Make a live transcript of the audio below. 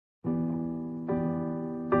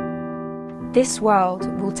This world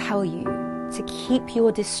will tell you to keep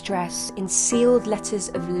your distress in sealed letters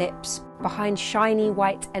of lips behind shiny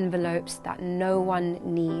white envelopes that no one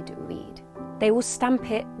need read. They will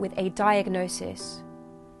stamp it with a diagnosis,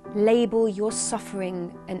 label your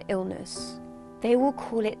suffering an illness. They will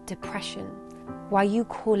call it depression, while you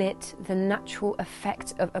call it the natural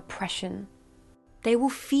effect of oppression. They will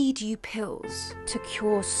feed you pills to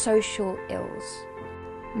cure social ills,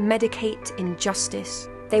 medicate injustice.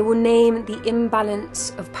 They will name the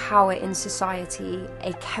imbalance of power in society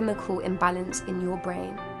a chemical imbalance in your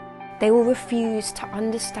brain. They will refuse to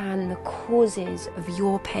understand the causes of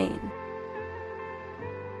your pain.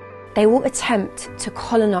 They will attempt to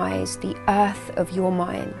colonize the earth of your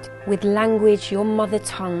mind with language your mother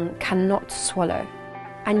tongue cannot swallow.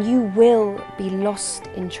 And you will be lost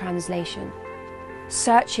in translation,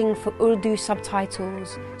 searching for Urdu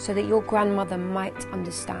subtitles so that your grandmother might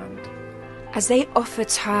understand. As they offer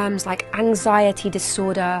terms like anxiety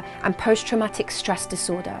disorder and post-traumatic stress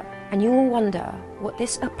disorder, and you will wonder what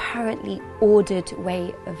this apparently ordered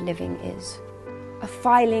way of living is. A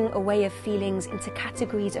filing away of feelings into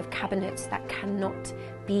categories of cabinets that cannot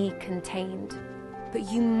be contained.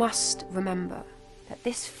 But you must remember that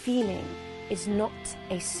this feeling is not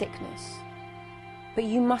a sickness. But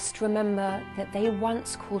you must remember that they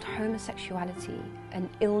once called homosexuality an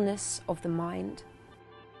illness of the mind.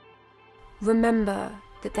 Remember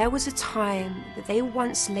that there was a time that they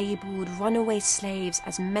once labelled runaway slaves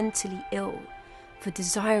as mentally ill for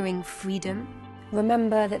desiring freedom.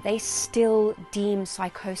 Remember that they still deem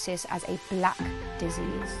psychosis as a black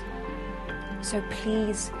disease. So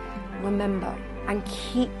please remember and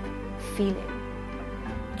keep feeling.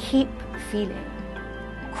 Keep feeling.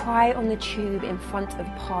 Cry on the tube in front of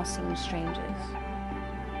passing strangers.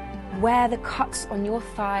 Wear the cuts on your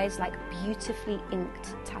thighs like beautifully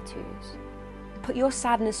inked tattoos. Put your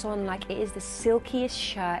sadness on like it is the silkiest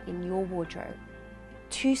shirt in your wardrobe.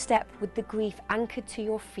 Two-step with the grief anchored to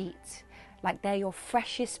your feet like they're your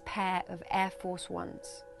freshest pair of Air Force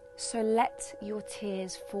Ones. So let your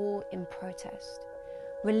tears fall in protest.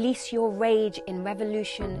 Release your rage in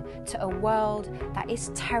revolution to a world that is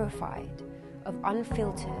terrified of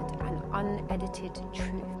unfiltered and unedited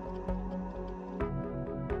truth.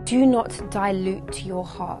 Do not dilute your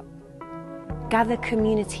heart. Gather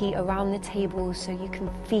community around the table so you can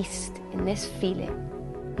feast in this feeling.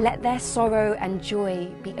 Let their sorrow and joy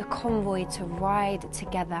be a convoy to ride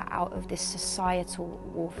together out of this societal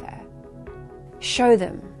warfare. Show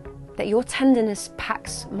them that your tenderness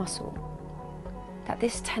packs muscle, that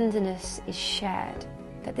this tenderness is shared,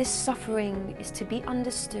 that this suffering is to be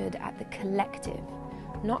understood at the collective,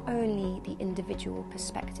 not only the individual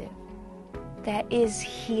perspective. There is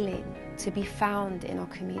healing to be found in our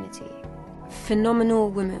community. Phenomenal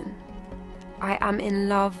woman, I am in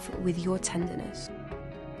love with your tenderness.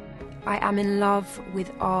 I am in love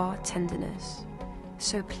with our tenderness.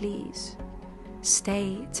 So please,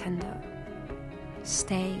 stay tender.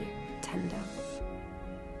 Stay tender.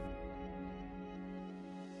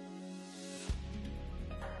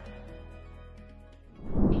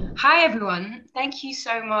 Hi everyone, thank you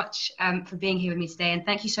so much for being here with me today, and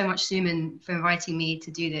thank you so much Suman for inviting me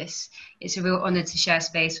to do this. It's a real honor to share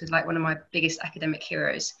space with like one of my biggest academic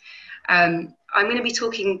heroes. I'm going to be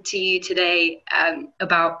talking to you today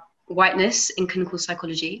about whiteness in clinical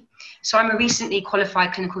psychology. So I'm a recently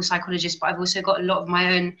qualified clinical psychologist, but I've also got a lot of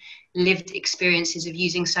my own lived experiences of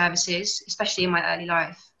using services, especially in my early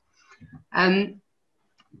life. I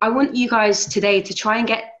want you guys today to try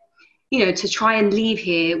and leave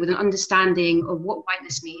here with an understanding of what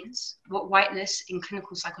whiteness means, what whiteness in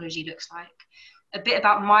clinical psychology looks like, a bit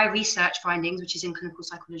about my research findings, which is in clinical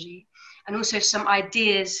psychology, and also some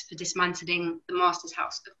ideas for dismantling the Master's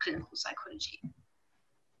House of Clinical Psychology.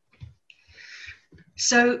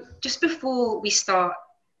 So just before we start,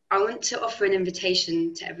 I want to offer an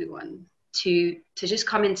invitation to everyone to just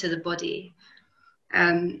come into the body,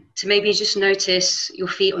 to maybe just notice your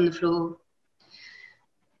feet on the floor,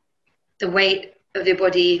 the weight of your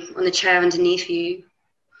body on the chair underneath you,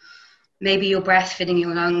 maybe your breath filling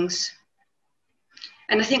your lungs.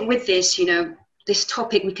 And I think with this, this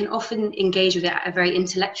topic, we can often engage with it at a very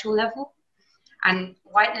intellectual level. And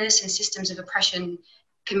whiteness and systems of oppression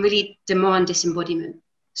can really demand disembodiment.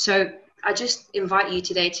 So I just invite you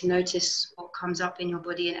today to notice what comes up in your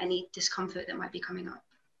body and any discomfort that might be coming up.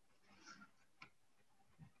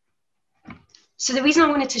 So the reason I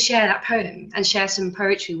wanted to share that poem and share some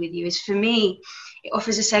poetry with you is, for me, it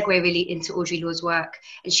offers a segue really into Audre Lorde's work.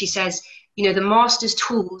 And she says, the master's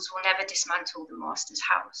tools will never dismantle the master's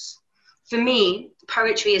house. For me,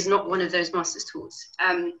 poetry is not one of those master's tools.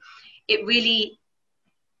 It really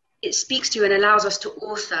it speaks to and allows us to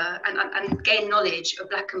author and gain knowledge of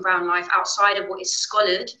Black and brown life outside of what is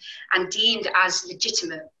scholared and deemed as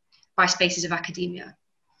legitimate by spaces of academia.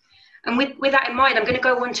 And with that in mind, I'm going to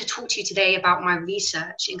go on to talk to you today about my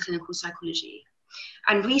research in clinical psychology.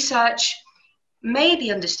 And research may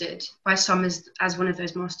be understood by some as one of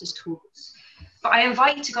those master's tools. But I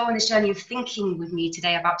invite you to go on this journey of thinking with me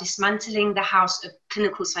today about dismantling the house of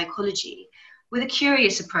clinical psychology with a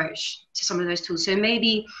curious approach to some of those tools. So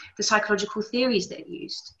maybe the psychological theories that are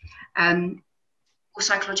used, or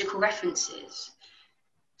psychological references.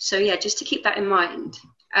 So yeah, just to keep that in mind.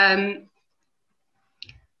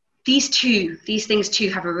 These things too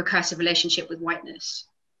have a recursive relationship with whiteness.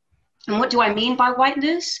 And what do I mean by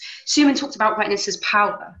whiteness? Suman talked about whiteness as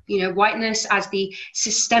power, whiteness as the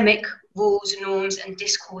systemic rules, norms, and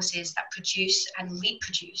discourses that produce and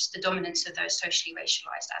reproduce the dominance of those socially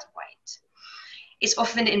racialized as white. It's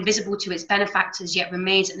often invisible to its benefactors, yet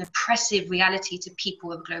remains an oppressive reality to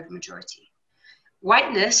people of a global majority.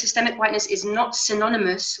 Whiteness, systemic whiteness, is not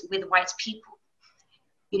synonymous with white people,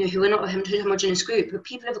 who are not a homogeneous group, but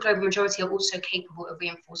people of the global majority are also capable of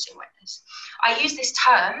reinforcing whiteness. I use this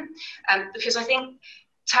term because I think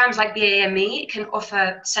terms like BAME can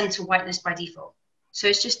offer center whiteness by default. So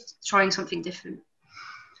it's just trying something different.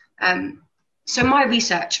 So my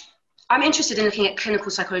research, I'm interested in looking at clinical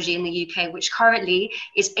psychology in the UK, which currently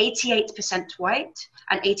is 88% white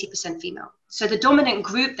and 80% female. So the dominant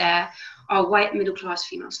group there are white middle-class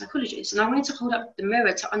female psychologists. And I wanted to hold up the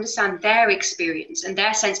mirror to understand their experience and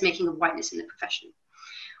their sense-making of whiteness in the profession.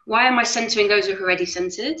 Why am I centering those who are already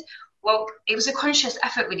centered? Well, it was a conscious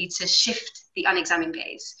effort really to shift the unexamined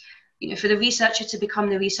gaze. For the researcher to become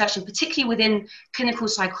the researcher, and particularly within clinical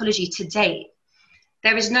psychology to date,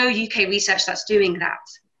 there is no UK research that's doing that.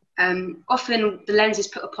 Often the lens is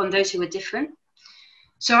put upon those who are different.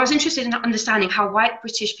 So I was interested in understanding how white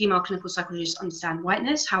British female clinical psychologists understand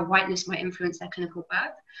whiteness, how whiteness might influence their clinical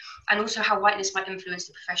work, and also how whiteness might influence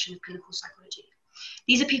the profession of clinical psychology.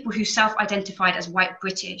 These are people who self-identified as white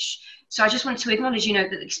British. So I just wanted to acknowledge,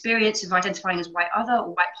 that the experience of identifying as white other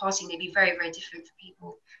or white passing may be very, very different for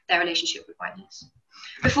people, their relationship with whiteness.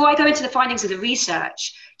 Before I go into the findings of the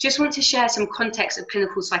research, just want to share some context of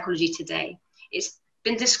clinical psychology today. It's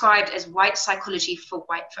been described as white psychology for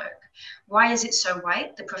white folk. Why is it so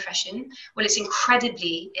white, the profession? Well, it's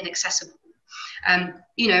incredibly inaccessible. I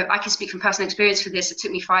can speak from personal experience for this. It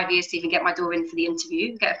took me 5 years to even get my door in for the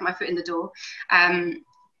interview, get my foot in the door.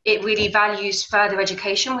 It really values further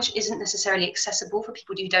education, which isn't necessarily accessible for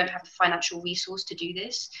people who don't have the financial resource to do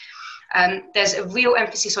this. There's a real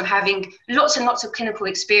emphasis on having lots and lots of clinical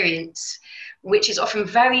experience, which is often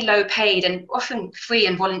very low paid and often free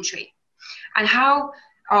and voluntary. And how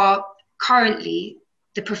are currently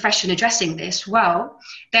the profession addressing this? Well,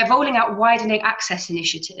 they're rolling out widening access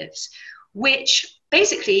initiatives, which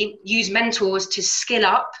basically use mentors to skill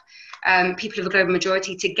up people of the global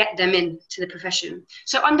majority to get them into the profession.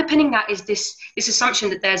 So underpinning that is this assumption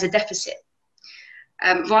that there's a deficit,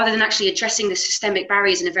 rather than actually addressing the systemic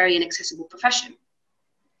barriers in a very inaccessible profession.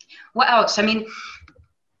 What else? I mean,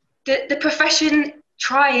 the profession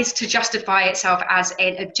tries to justify itself as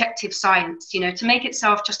an objective science, to make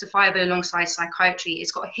itself justifiable alongside psychiatry.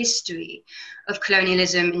 It's got a history of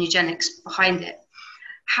colonialism and eugenics behind it.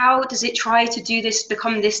 How does it try to do this,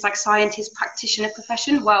 become this like scientist practitioner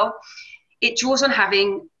profession? Well, it draws on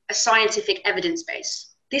having a scientific evidence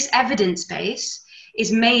base. This evidence base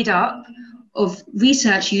is made up of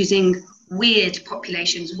research using weird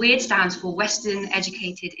populations. Weird stands for Western,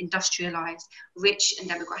 educated, industrialized, rich and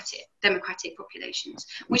democratic populations,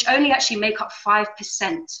 which only actually make up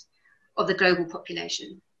 5% of the global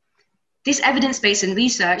population. This evidence base and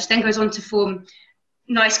research then goes on to form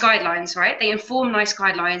NICE guidelines, right? They inform NICE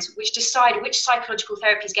guidelines, which decide which psychological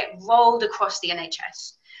therapies get rolled across the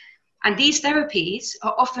NHS. And these therapies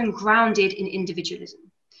are often grounded in individualism.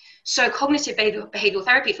 So cognitive behavioral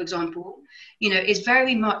therapy, for example, is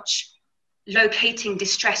very much locating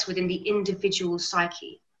distress within the individual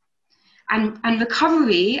psyche. And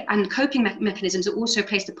recovery and coping mechanisms are also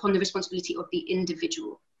placed upon the responsibility of the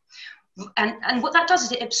individual. And what that does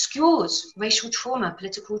is it obscures racial trauma,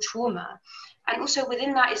 political trauma. And also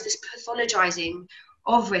within that is this pathologizing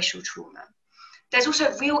of racial trauma. There's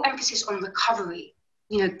also real emphasis on recovery.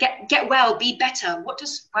 Get well, be better. What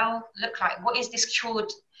does well look like? What is this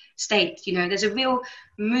cured state? There's a real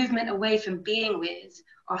movement away from being with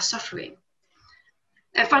our suffering.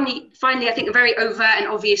 And finally, I think a very overt and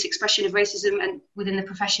obvious expression of racism and within the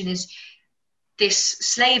profession is this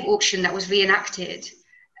slave auction that was reenacted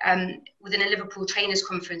within a Liverpool trainers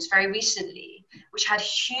conference very recently, which had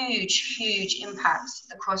huge impact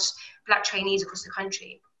across Black trainees across the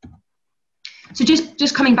country. So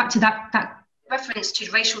just coming back to that reference to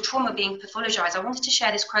racial trauma being pathologized, I wanted to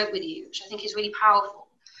share this quote with you, which I think is really powerful.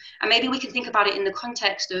 And maybe we can think about it in the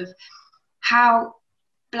context of how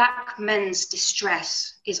Black men's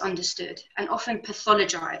distress is understood and often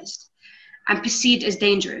pathologized and perceived as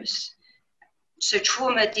dangerous. So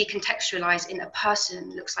trauma decontextualized in a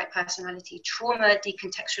person looks like personality. Trauma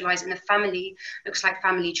decontextualized in a family looks like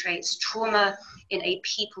family traits. Trauma in a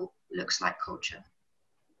people looks like culture.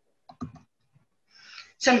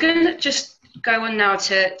 So I'm going to just go on now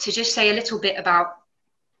to just say a little bit about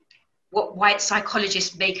what white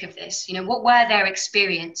psychologists make of this. You know, what were their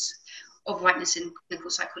experience of whiteness in clinical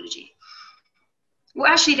psychology?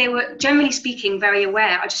 Well, actually, they were, generally speaking, very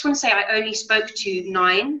aware. I just want to say I only spoke to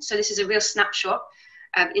 9, so this is a real snapshot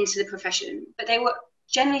into the profession. But they were,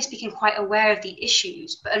 generally speaking, quite aware of the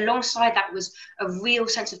issues. But alongside that was a real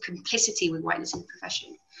sense of complicity with whiteness in the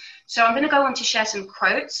profession. So I'm going to go on to share some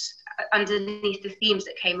quotes underneath the themes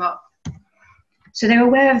that came up. So they're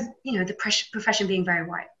aware of, you know, the profession being very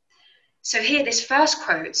white. So here, this first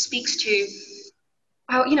quote speaks to,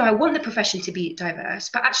 you know, I want the profession to be diverse,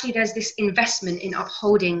 but actually there's this investment in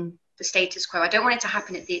upholding the status quo. I don't want it to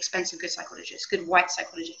happen at the expense of good psychologists, good white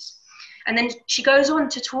psychologists. And then she goes on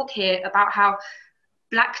to talk here about how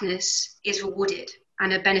Blackness is rewarded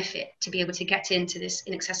and a benefit to be able to get into this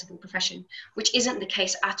inaccessible profession, which isn't the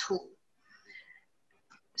case at all.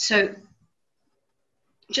 So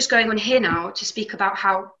just going on here now to speak about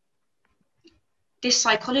how this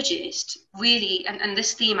psychologist really, and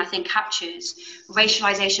this theme I think captures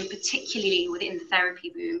racialization, particularly within the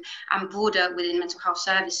therapy room and broader within mental health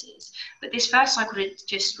services. But this first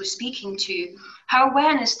psychologist was speaking to her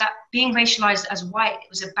awareness that being racialized as white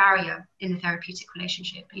was a barrier in the therapeutic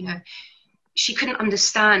relationship. You know, she couldn't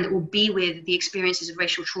understand or be with the experiences of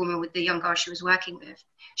racial trauma with the young girl she was working with.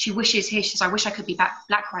 She wishes here, she says, I wish I could be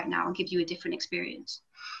black right now and give you a different experience.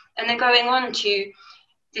 And then going on to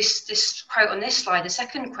this quote on this slide, the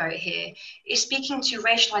second quote here, is speaking to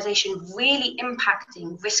racialization really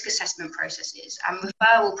impacting risk assessment processes and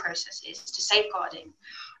referral processes to safeguarding,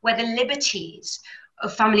 where the liberties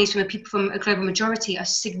of families from a global majority are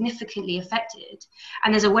significantly affected.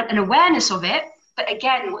 And there's an awareness of it, but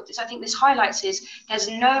again, what I think this highlights is there's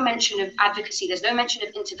no mention of advocacy, there's no mention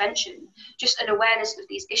of intervention, just an awareness of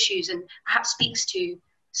these issues, and perhaps speaks to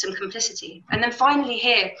some complicity. And then finally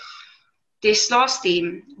here, this last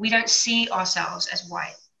theme, we don't see ourselves as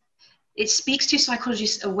white. It speaks to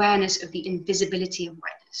psychologists' awareness of the invisibility of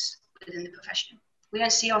whiteness within the profession. We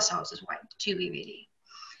don't see ourselves as white, do we really?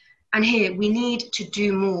 And here, we need to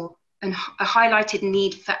do more, and a highlighted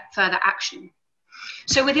need for further action.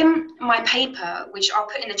 So within my paper, which I'll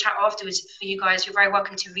put in the chat afterwards for you guys, you're very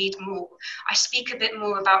welcome to read more, I speak a bit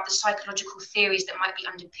more about the psychological theories that might be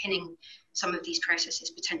underpinning some of these processes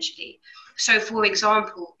potentially. So for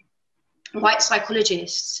example, white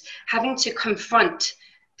psychologists having to confront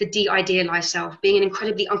the de-idealized self being an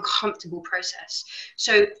incredibly uncomfortable process.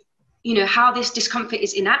 So, you know, how this discomfort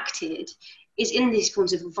is enacted is in these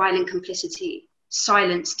forms of violent complicity,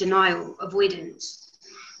 silence, denial, avoidance.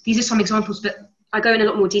 These are some examples, but I go in a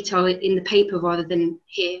lot more detail in the paper rather than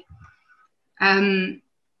here.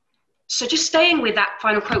 So just staying with that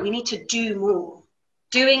final quote, we need to do more.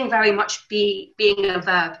 Doing very much being a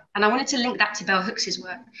verb. And I wanted to link that to Bell Hooks's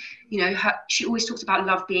work. You know, she always talks about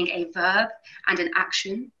love being a verb and an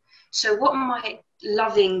action. So what might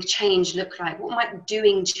loving change look like? What might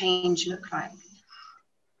doing change look like?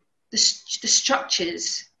 The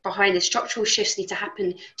structures behind the structural shifts need to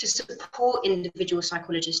happen to support individual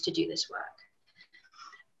psychologists to do this work.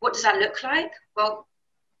 What does that look like? Well,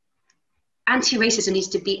 anti-racism needs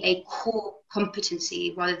to be a core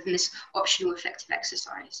competency rather than this optional effective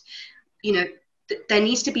exercise. You know, there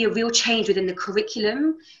needs to be a real change within the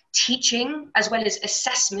curriculum, teaching, as well as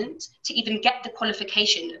assessment to even get the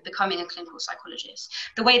qualification of becoming a clinical psychologist.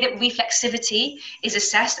 The way that reflexivity is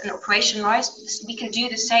assessed and operationalized, we can do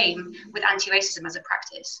the same with anti-racism as a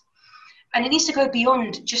practice. And it needs to go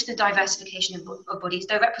beyond just the diversification of bodies,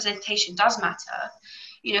 though representation does matter.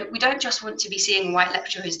 You know, we don't just want to be seeing white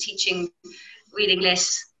lecturers teaching reading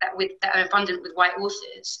lists that are abundant with white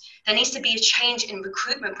authors. There needs to be a change in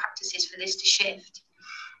recruitment practices for this to shift.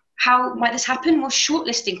 How might this happen? Well,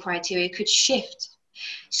 shortlisting criteria could shift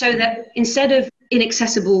so that instead of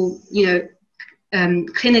inaccessible, you know,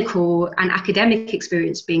 clinical and academic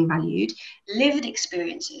experience being valued, lived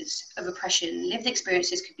experiences of oppression, lived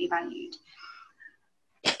experiences could be valued.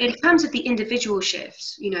 In terms of the individual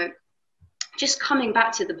shifts, you know, just coming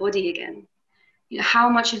back to the body again, you know, how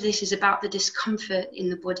much of this is about the discomfort in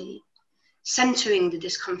the body? centering the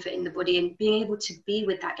discomfort in the body and being able to be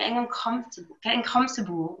with that, getting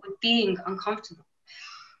comfortable with being uncomfortable.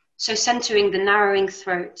 So centering the narrowing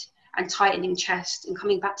throat and tightening chest and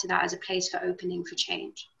coming back to that as a place for opening for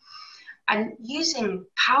change. And using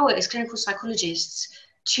power as clinical psychologists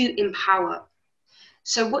to empower.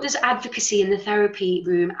 So what does advocacy in the therapy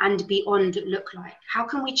room and beyond look like? How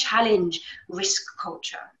can we challenge risk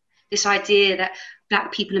culture? This idea that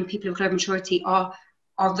Black people and people of global majority are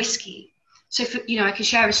risky. So, I can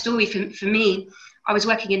share a story for me. I was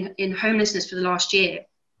working in homelessness for the last year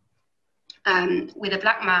with a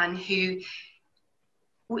Black man who,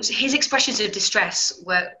 his expressions of distress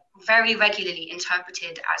were very regularly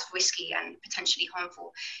interpreted as risky and potentially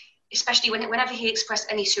harmful, especially whenever he expressed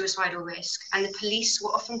any suicidal risk, and the police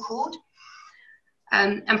were often called.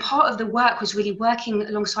 And part of the work was really working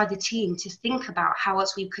alongside the team to think about how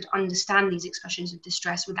else we could understand these expressions of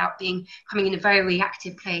distress without coming in a very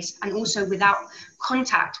reactive place, and also without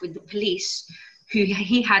contact with the police, who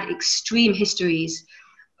he had extreme histories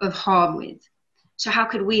of harm with. So how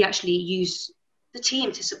could we actually use the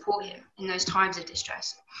team to support him in those times of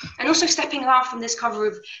distress? And also stepping out from this cover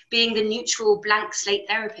of being the neutral blank slate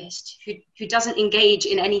therapist who doesn't engage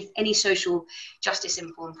in any social justice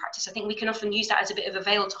informed practice. I think we can often use that as a bit of a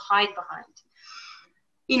veil to hide behind.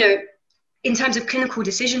 In terms of clinical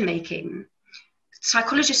decision making,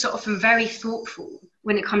 psychologists are often very thoughtful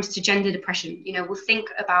when it comes to gender depression. We'll think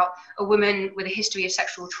about a woman with a history of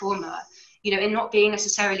sexual trauma, in not being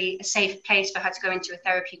necessarily a safe place for her to go into a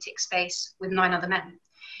therapeutic space with 9 other men.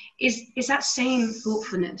 Is that same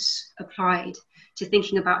thoughtfulness applied to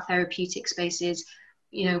thinking about therapeutic spaces,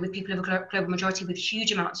 with people of a global majority with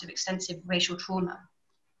huge amounts of extensive racial trauma?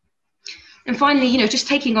 And finally, just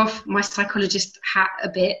taking off my psychologist hat a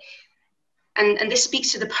bit, and this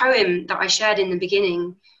speaks to the poem that I shared in the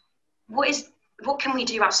beginning. What can we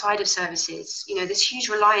do outside of services? This huge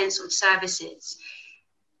reliance on services.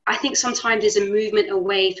 I think sometimes there's a movement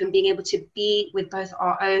away from being able to be with both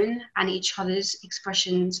our own and each other's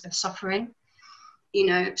expressions of suffering.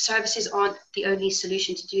 Services aren't the only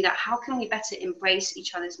solution to do that. How can we better embrace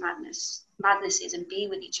each other's madnesses and be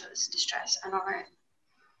with each other's distress and our own?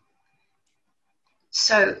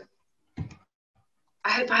 So I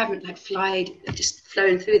hope I haven't just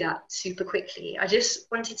flown through that super quickly. I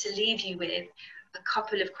just wanted to leave you with a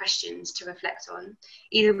couple of questions to reflect on,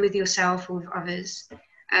 either with yourself or with others.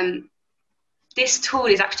 This tool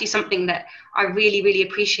is actually something that I really, really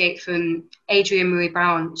appreciate from Adrienne Maree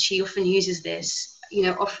Brown. She often uses this,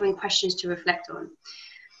 offering questions to reflect on.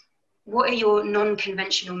 What are your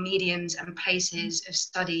non-conventional mediums and places of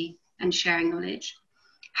study and sharing knowledge?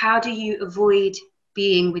 How do you avoid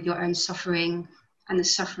being with your own suffering and the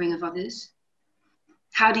suffering of others?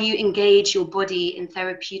 How do you engage your body in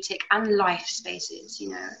therapeutic and life spaces,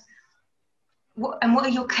 What are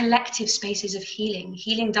your collective spaces of healing?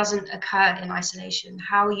 Healing doesn't occur in isolation.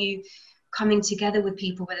 How are you coming together with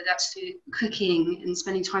people, whether that's through cooking and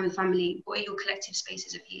spending time with family? What are your collective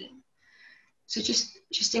spaces of healing? So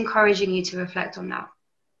just encouraging you to reflect on that.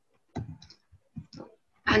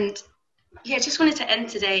 And just wanted to end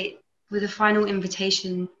today with a final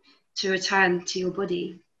invitation to return to your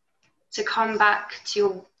body, to come back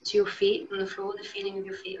to your feet on the floor, the feeling of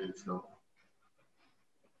your feet on the floor,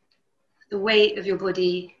 the weight of your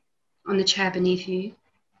body on the chair beneath you,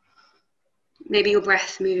 maybe your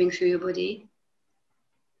breath moving through your body,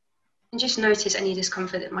 and just notice any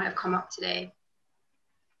discomfort that might have come up today.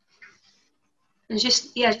 And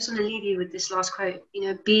just want to leave you with this last quote,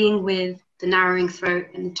 being with the narrowing throat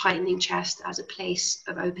and the tightening chest as a place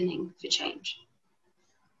of opening for change.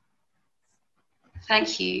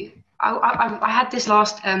 Thank you. I had this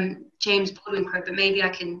last James Baldwin quote, but maybe I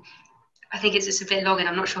think it's a bit long and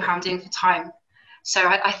I'm not sure how I'm doing for time. So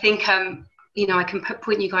I think, I can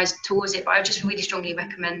point you guys towards it, but I just really strongly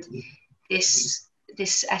recommend this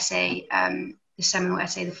essay, the seminal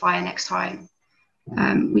essay, The Fire Next Time,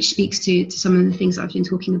 which speaks to some of the things that I've been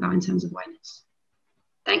talking about in terms of whiteness.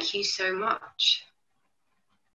 Thank you so much.